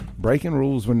breaking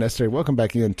rules when necessary. Welcome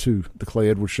back into the Clay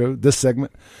Edwards Show. This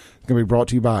segment is going to be brought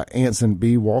to you by Anson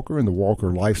B. Walker and the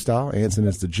Walker Lifestyle. Anson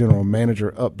is the general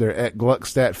manager up there at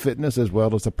Gluckstadt Fitness, as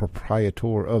well as the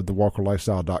proprietor of the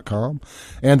WalkerLifestyle.com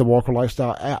and the Walker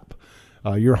Lifestyle app,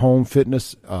 your home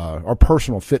fitness or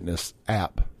personal fitness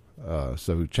app.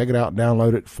 So check it out,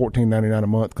 download it, $14.99 a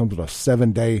month. Comes with a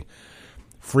 7-day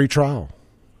free trial.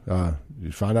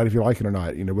 You find out if you like it or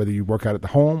not. You know, whether you work out at the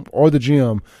home or the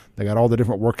gym, they got all the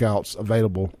different workouts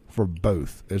available for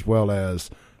both, as well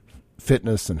as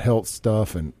fitness and health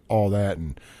stuff and all that.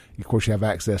 And of course, you have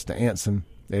access to Anson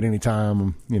at any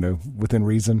time, you know, within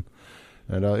reason.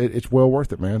 And it's well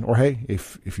worth it, man. Or hey,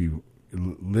 if you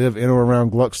live in or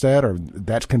around Gluckstadt, or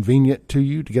that's convenient to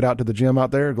you to get out to the gym out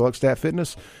there, Gluckstadt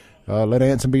Fitness, let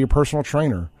Anson be your personal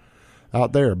trainer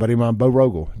out there. Buddy of mine, Bo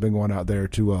Rogel, has been going out there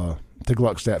to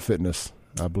Gluckstadt Fitness,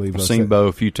 I believe. I've seen Bo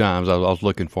a few times. I was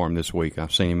looking for him this week.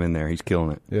 I've seen him in there. He's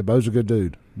killing it. Yeah, Bo's a good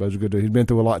dude. He's been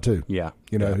through a lot too. Yeah,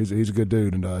 you know, he's a good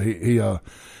dude, and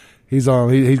he's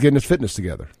getting his fitness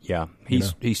together. Yeah,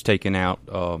 he's taking out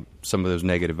some of those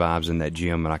negative vibes in that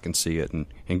gym, and I can see it,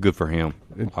 and good for him.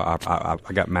 I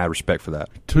got mad respect for that.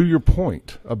 To your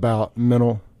point about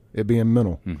it being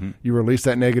mental, you release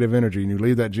that negative energy, and you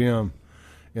leave that gym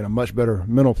in a much better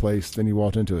mental place than you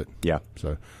walked into it. Yeah.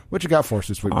 So what you got for us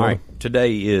this week, All right.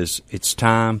 Today it's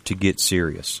time to get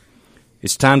serious.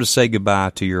 It's time to say goodbye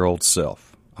to your old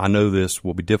self. I know this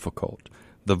will be difficult.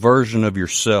 The version of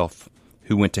yourself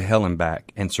who went to hell and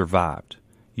back and survived.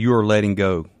 You are letting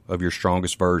go of your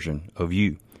strongest version of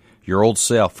you. Your old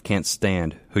self can't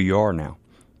stand who you are now.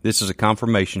 This is a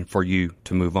confirmation for you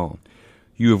to move on.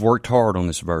 You have worked hard on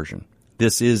this version.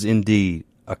 This is indeed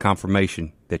a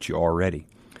confirmation that you are ready.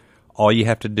 All you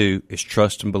have to do is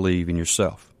trust and believe in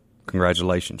yourself.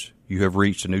 Congratulations. You have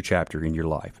reached a new chapter in your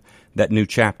life. That new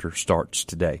chapter starts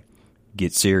today.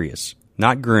 Get serious.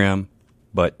 Not grim,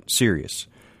 but serious.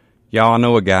 Y'all, I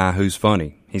know a guy who's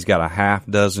funny. He's got a half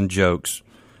dozen jokes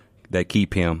that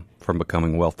keep him from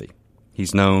becoming wealthy.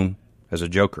 He's known as a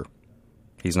joker.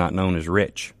 He's not known as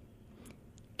rich.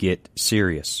 Get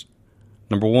serious.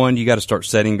 Number 1, you got to start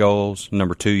setting goals.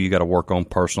 Number 2, you got to work on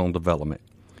personal development.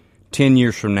 10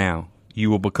 years from now, you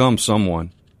will become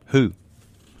someone who?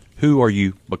 Who are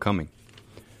you becoming?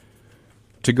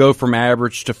 To go from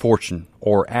average to fortune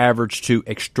or average to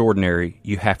extraordinary,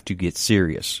 you have to get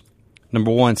serious.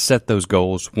 Number 1, set those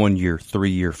goals, 1 year, 3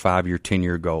 year, 5 year,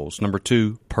 10-year goals. Number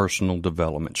 2, personal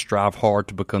development. Strive hard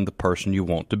to become the person you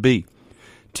want to be.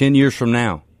 10 years from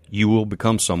now, you will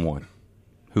become someone.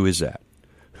 Who is that?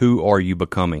 Who are you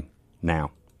becoming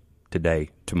now,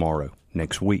 today, tomorrow,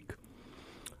 next week?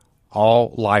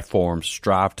 All life forms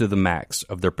strive to the max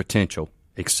of their potential,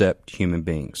 except human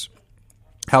beings.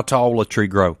 How tall will a tree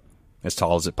grow? As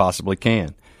tall as it possibly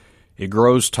can. It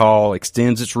grows tall,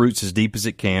 extends its roots as deep as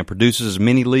it can, produces as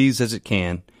many leaves as it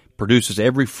can, produces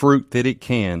every fruit that it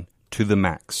can to the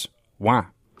max. Why?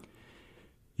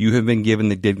 You have been given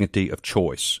the dignity of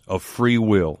choice, of free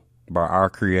will by our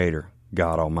Creator,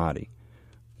 God Almighty.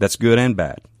 That's good and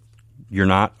bad. You're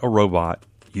not a robot.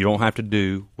 You don't have to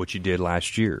do what you did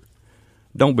last year.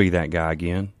 Don't be that guy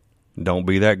again. Don't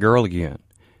be that girl again.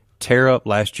 Tear up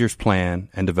last year's plan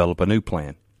and develop a new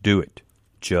plan. Do it.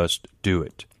 Just do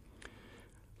it.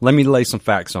 Let me lay some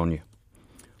facts on you.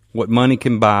 What money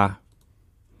can buy.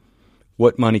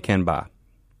 Money can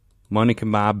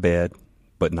buy a bed,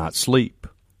 but not sleep.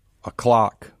 A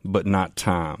clock, but not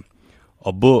time.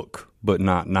 A book, but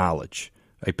not knowledge.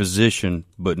 A position,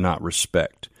 but not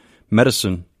respect.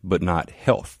 Medicine, but not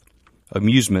health.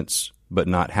 Amusements, but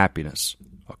not happiness.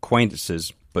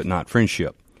 Acquaintances, but not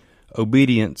friendship.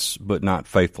 Obedience, but not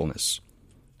faithfulness.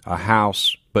 A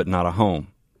house, but not a home.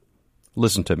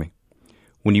 Listen to me.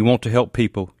 When you want to help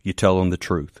people, you tell them the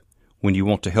truth. When you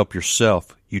want to help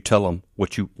yourself, you tell them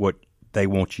what they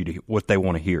want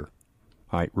to hear.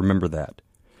 All right, remember that.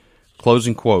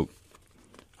 Closing quote.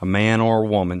 A man or a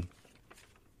woman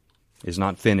is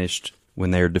not finished when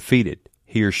they are defeated.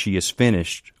 He or she is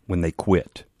finished when they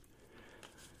quit.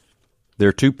 There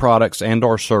are 2 products and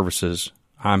or services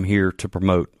I'm here to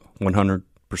promote 100%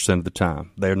 of the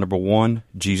time. They are number 1,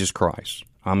 Jesus Christ.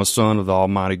 I'm a son of the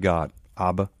Almighty God,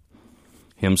 Abba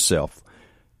himself.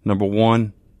 Number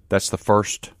 1, that's the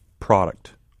first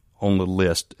product on the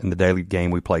list in the daily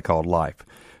game we play called life.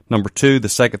 Number 2, the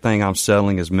second thing I'm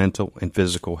selling is mental and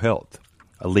physical health.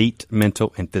 Elite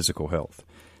mental and physical health.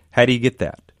 How do you get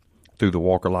that? Through the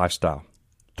Walker Lifestyle.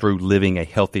 Through living a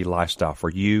healthy lifestyle for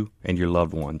you and your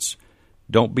loved ones.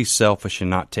 Don't be selfish and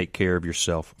not take care of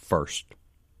yourself first.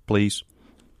 Please,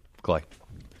 Clay.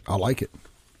 I like it,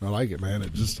 man.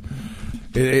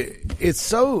 It's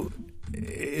so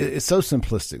it's so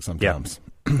simplistic sometimes.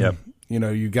 Yep. You know,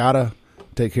 you got to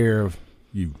take care of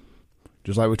you.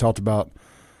 Just like we talked about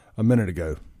a minute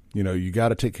ago. You know, you got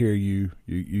to take care of you.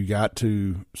 You got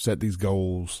to set these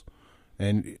goals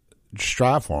and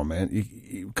strive for them,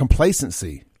 man.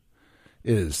 Complacency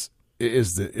is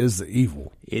the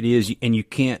evil. It is, and you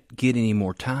can't get any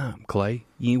more time, Clay.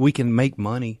 We can make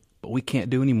money, but we can't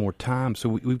do any more time, so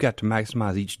we've got to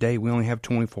maximize each day. We only have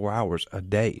 24 hours a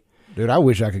day. Dude, I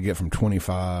wish I could get from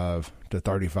 25 to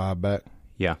 35 back.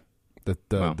 Yeah.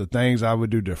 The things I would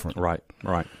do different. Right.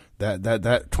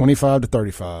 That 25 to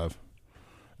 35,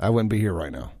 I wouldn't be here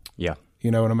right now. Yeah.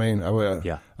 You know what I mean?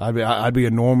 Yeah. I'd be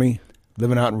a normie,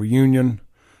 living out in Reunion,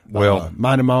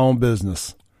 minding my own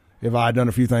business if I had done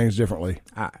a few things differently.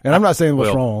 And I'm not saying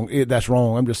what's wrong. That's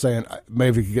wrong. I'm just saying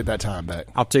maybe we could get that time back.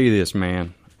 I'll tell you this,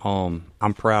 man.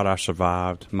 I'm proud I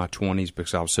survived my 20s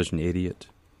because I was such an idiot.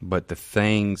 But the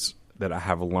things that I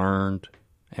have learned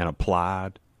and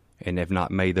applied and have not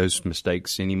made those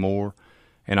mistakes anymore,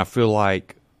 and I feel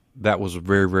like that was a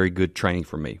very, very good training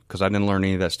for me because I didn't learn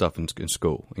any of that stuff in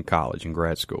school, in college, in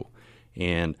grad school.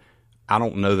 And I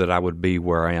don't know that I would be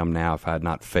where I am now if I had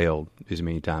not failed as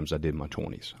many times as I did in my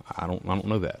 20s. I don't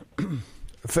know that.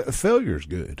 Failure is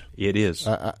good. It is.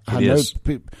 I know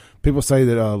people say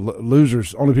that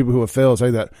losers, only people who have failed say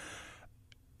that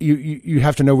you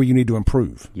have to know where you need to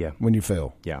improve when you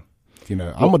fail. Yeah. You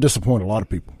know, I'm going to disappoint a lot of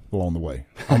people along the way.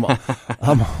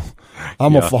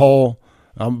 I'm a fall.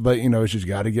 But, you know, it's just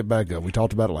got to get back up. We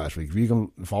talked about it last week. If you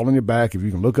can fall on your back, if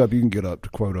you can look up, you can get up, to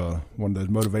quote one of those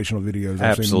motivational videos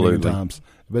I've seen a million times.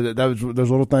 But those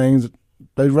little things,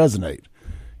 they resonate.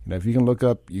 You know, if you can look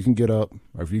up, you can get up.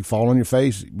 Or if you fall on your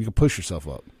face, you can push yourself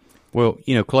up. Well,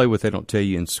 you know, Clay, what they don't tell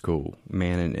you in school,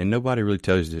 man, and nobody really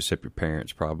tells you this except your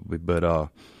parents probably, but,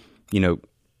 you know,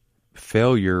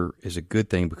 failure is a good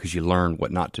thing because you learn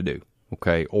what not to do,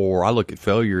 okay? Or I look at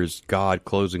failure as God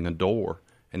closing a door,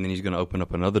 and then he's going to open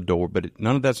up another door, but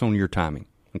none of that's on your timing.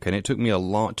 Okay, and it took me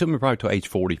probably till age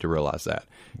 40 to realize that.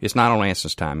 It's not on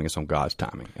Anson's timing, it's on God's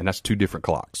timing, and that's two different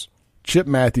clocks. Chip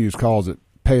Matthews calls it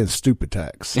paying stupid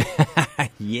tax.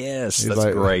 Yes, that's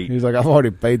great. He's like, I've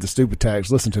already paid the stupid tax.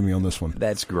 Listen to me on this one.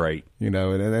 That's great. You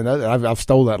know, and I've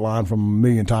stole that line from a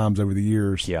million times over the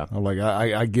years. Yeah. I'm like,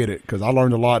 I get it because I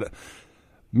learned a lot.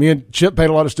 Me and Chip paid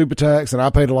a lot of stupid tax, and I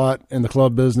paid a lot in the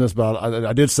club business, but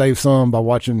I did save some by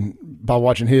watching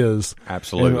his.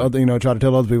 Absolutely. And, you know, try to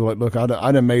tell other people, like, look,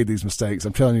 I done made these mistakes.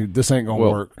 I'm telling you, this ain't going to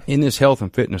work. In this health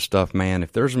and fitness stuff, man,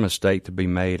 if there's a mistake to be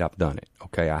made, I've done it.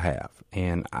 Okay, I have.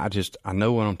 And I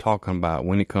know what I'm talking about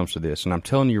when it comes to this. And I'm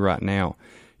telling you right now,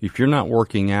 if you're not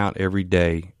working out every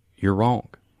day, you're wrong.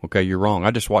 Okay, you're wrong.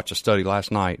 I just watched a study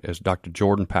last night as Dr.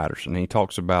 Jordan Patterson, and he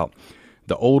talks about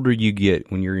the older you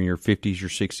get when you're in your 50s, your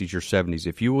 60s, your 70s,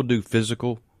 if you will do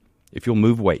physical, if you'll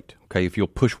move weight, okay, if you'll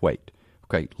push weight,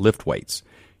 okay, lift weights,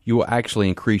 you will actually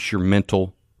increase your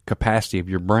mental capacity of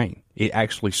your brain. It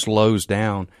actually slows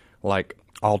down like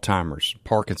Alzheimer's,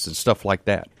 Parkinson's, stuff like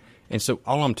that. And so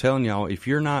all I'm telling y'all, if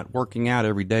you're not working out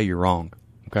every day, you're wrong.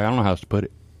 Okay, I don't know how else to put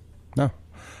it. No,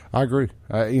 I agree.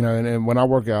 You know, and when I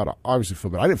work out, I obviously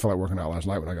feel bad. I didn't feel like working out last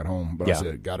night when I got home, but I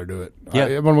said, got to do it. Yeah.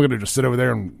 I'm going to just sit over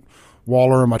there and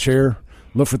waller in my chair,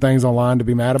 look for things online to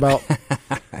be mad about.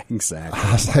 Exactly.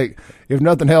 I was like, if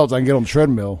nothing else, I can get on the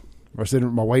treadmill or sit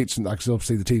in my weights and I can still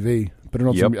see the TV. Put it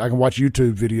on I can watch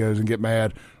YouTube videos and get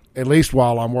mad at least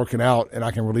while I'm working out, and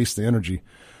I can release the energy.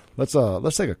 Let's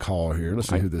take a call here. Let's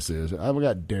see who this is. I've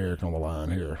got Derek on the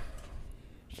line here.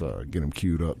 So get him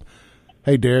queued up.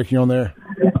 Hey, Derek, you on there?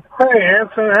 Hey,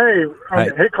 Anson.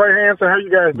 Hey, Clay Hanson. How you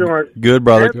guys doing? Good,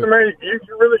 brother. Anson, man, you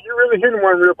really hitting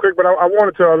one real quick, but I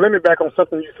wanted to limit back on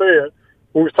something you said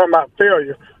when we was talking about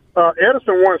failure.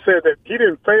 Edison once said that he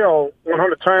didn't fail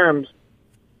 100 times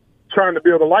trying to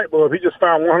build a light bulb. He just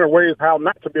found 100 ways how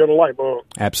not to build a light bulb.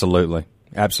 Absolutely.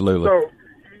 So,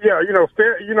 yeah,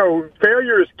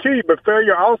 failure is key, but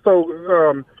failure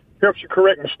also helps you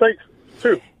correct mistakes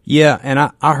too. Yeah, and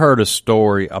I heard a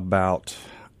story about,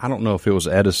 I don't know if it was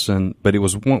Edison, but it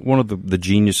was one of the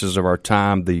geniuses of our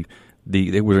time.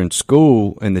 They were in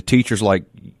school, and the teachers, like,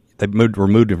 they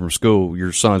removed him from school.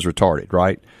 Your son's retarded,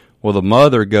 right? Well, the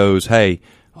mother goes, hey,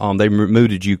 they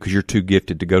removed you because you're too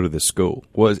gifted to go to this school.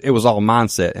 Well, it was all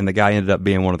mindset, and the guy ended up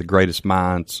being one of the greatest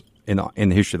minds in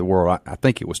the history of the world. I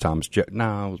think it was Thomas Jefferson.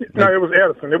 No, it was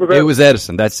Edison. It was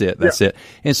Edison. That's it. It.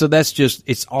 And so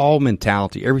it's all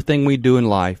mentality. Everything we do in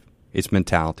life, it's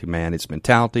mentality, man. It's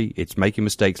mentality. It's making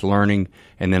mistakes, learning,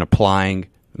 and then applying,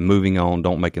 moving on,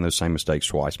 don't making those same mistakes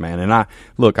twice, man. And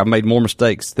I've made more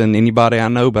mistakes than anybody I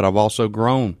know, but I've also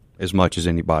grown as much as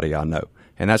anybody I know.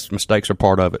 And mistakes are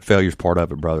part of it. Failure's part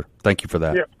of it, brother. Thank you for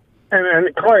that. Yeah.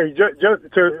 And Clay,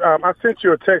 I sent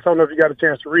you a text. I don't know if you got a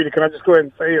chance to read it. Can I just go ahead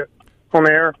and say it on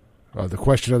the air? The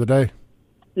question of the day?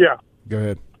 Yeah. Go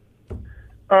ahead.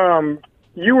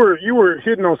 You were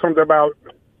hitting on something about,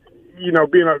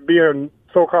 being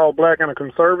so-called black and a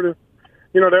conservative.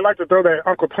 They like to throw that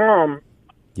Uncle Tom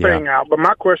thing out. But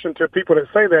my question to people that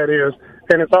say that is,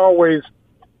 and it's always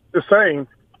the same,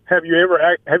 have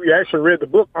you actually read the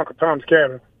book Uncle Tom's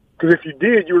Cabin? Because if you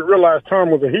did, you would realize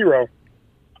Tom was a hero.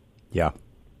 Yeah.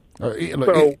 So,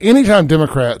 anytime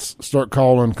Democrats start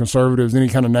calling conservatives any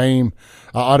kind of name,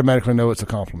 I automatically know it's a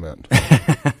compliment.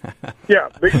 Yeah,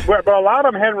 but a lot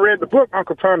of them hadn't read the book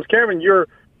Uncle Tom's Cabin. You're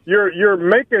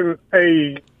making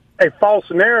a false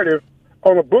narrative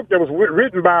on a book that was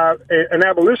written by an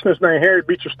abolitionist named Harry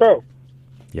Beecher Stowe.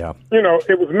 Yeah.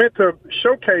 It was meant to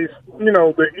showcase,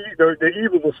 the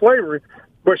evils of slavery,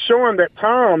 but showing that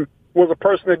Tom was a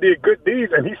person that did good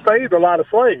deeds and he saved a lot of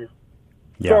slaves.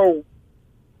 Yeah. So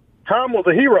Tom was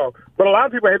a hero, but a lot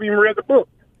of people haven't even read the book.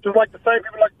 Just like the same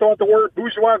people like to throw out the word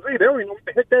bourgeoisie. They don't even know what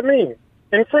the heck that means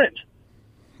in French.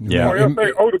 Yeah. Or they'll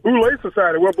say, the Boule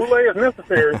Society. Well, Boule is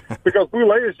necessary because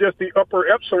Boule is just the upper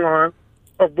epsilon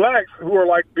of blacks who are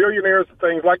like billionaires and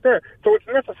things like that. So it's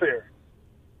necessary.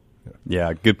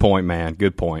 Yeah, good point, man.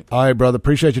 Good point. All right, brother.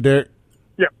 Appreciate you, Derek.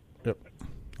 Yep. All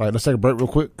right, let's take a break real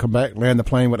quick. Come back, land the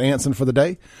plane with Anson for the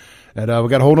day. And we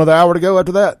got a whole nother hour to go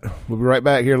after that. We'll be right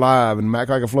back here live in Mac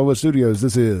Haik and Flowood Studios.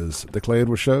 This is the Clay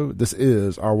Edwards Show. This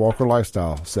is our Walker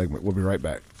Lifestyle segment. We'll be right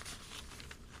back.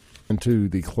 Into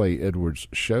the Clay Edwards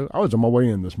Show. I was on my way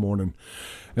in this morning,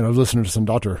 and I was listening to some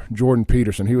Dr. Jordan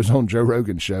Peterson. He was on Joe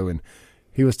Rogan's show, and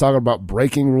he was talking about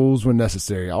breaking rules when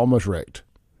necessary. I almost wrecked.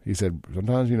 He said,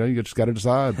 sometimes, you just got to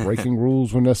decide breaking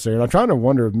rules when necessary. And I'm trying to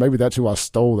wonder if maybe that's who I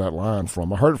stole that line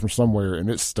from. I heard it from somewhere, and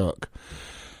it stuck.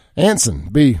 Anson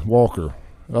B. Walker,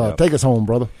 take us home,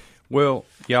 brother. Well,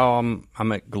 y'all,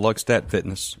 I'm at Gluckstadt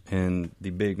Fitness in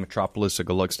the big metropolis of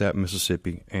Gluckstadt,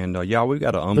 Mississippi. And, y'all, we've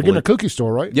got an They're getting a cookie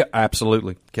store, right? Yeah,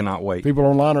 absolutely. Cannot wait. People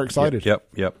online are excited.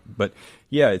 Yep. But,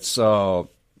 yeah, it's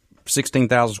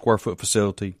 16,000 square foot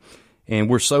facility. And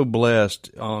we're so blessed.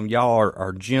 Y'all,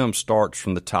 our gym starts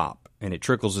from the top, and it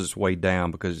trickles its way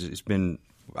down because it's been –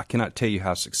 I cannot tell you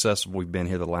how successful we've been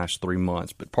here the last 3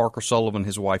 months. But Parker Sullivan,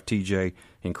 his wife TJ,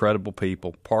 incredible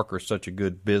people. Parker is such a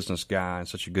good business guy and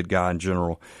such a good guy in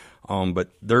general.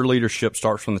 But their leadership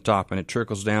starts from the top, and it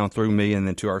trickles down through me and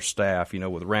then to our staff,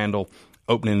 with Randall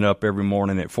opening it up every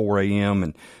morning at 4 a.m.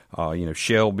 And,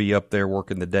 Shelby up there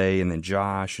working the day, and then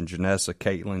Josh and Janessa,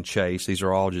 Caitlin, Chase. These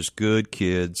are all just good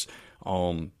kids.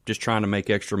 Just trying to make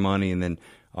extra money, and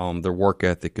then their work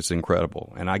ethic is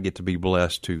incredible. And I get to be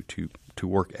blessed to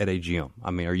work at a gym.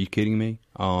 I mean, are you kidding me?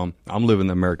 I'm living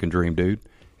the American dream, dude,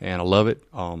 and I love it.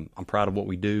 I'm proud of what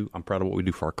we do. I'm proud of what we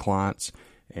do for our clients.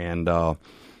 And,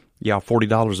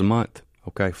 $40 a month,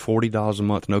 okay? $40 a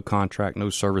month, no contract, no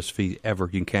service fee ever.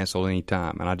 You can cancel any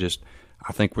time. And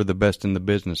I think we're the best in the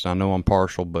business. I know I'm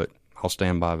partial, but I'll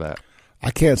stand by that.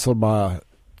 I canceled my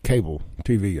cable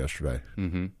TV yesterday.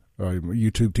 Mm-hmm.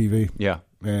 YouTube TV. Yeah.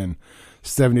 And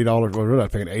 $70. Well, really, I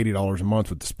was paying $80 a month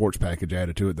with the sports package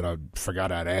added to it that I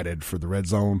forgot I'd added for the Red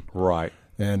Zone. Right.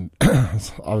 And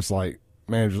I was like,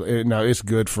 man, it's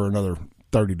good for another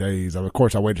 30 days. Of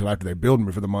course, I waited until after they billed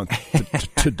me for the month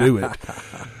to do it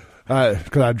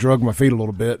because I drug my feet a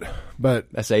little bit.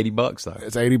 But that's $80 though.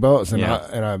 It's $80, and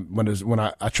yeah. when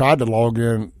I tried to log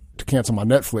in to cancel my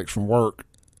Netflix from work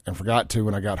and forgot to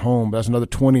when I got home. That's another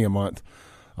 $20 a month.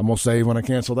 I'm going to save when I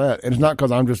cancel that. And it's not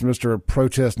because I'm just Mr.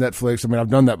 Protest Netflix. I mean, I've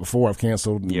done that before. I've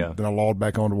canceled, and then I logged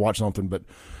back on to watch something. But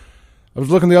I was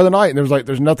looking the other night, and there was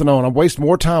there's nothing on. I waste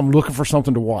more time looking for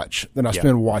something to watch than I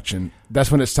spend watching.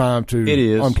 That's when it's time to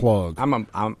unplug.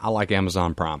 I like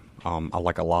Amazon Prime. I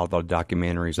like a lot of the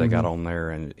documentaries they got on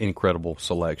there, and incredible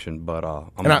selection. But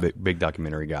I'm a big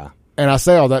documentary guy. And I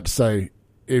say all that to say,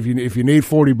 if you need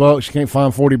 $40, you can't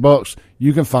find $40,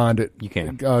 you can find it. You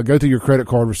can go through your credit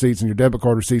card receipts and your debit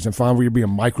card receipts and find where you're being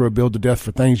micro-billed to death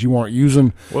for things you aren't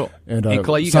using. Well, and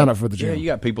Clay, sign up for the gym. Yeah, you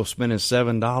got people spending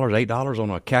 $7, $8 on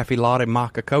a cafe latte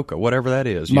maca coca, whatever that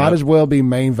is. Might as well be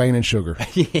main vein and sugar.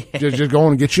 just go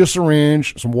on and get you a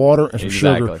syringe, some water, and some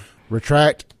sugar.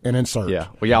 Retract and insert. Yeah.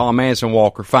 Well, y'all, I'm Anson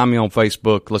Walker. Find me on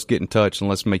Facebook. Let's get in touch, and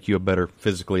let's make you a better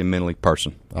physically and mentally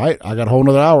person. All right. I got a whole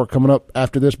nother hour coming up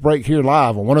after this break here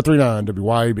live on 103.9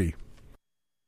 WYAB.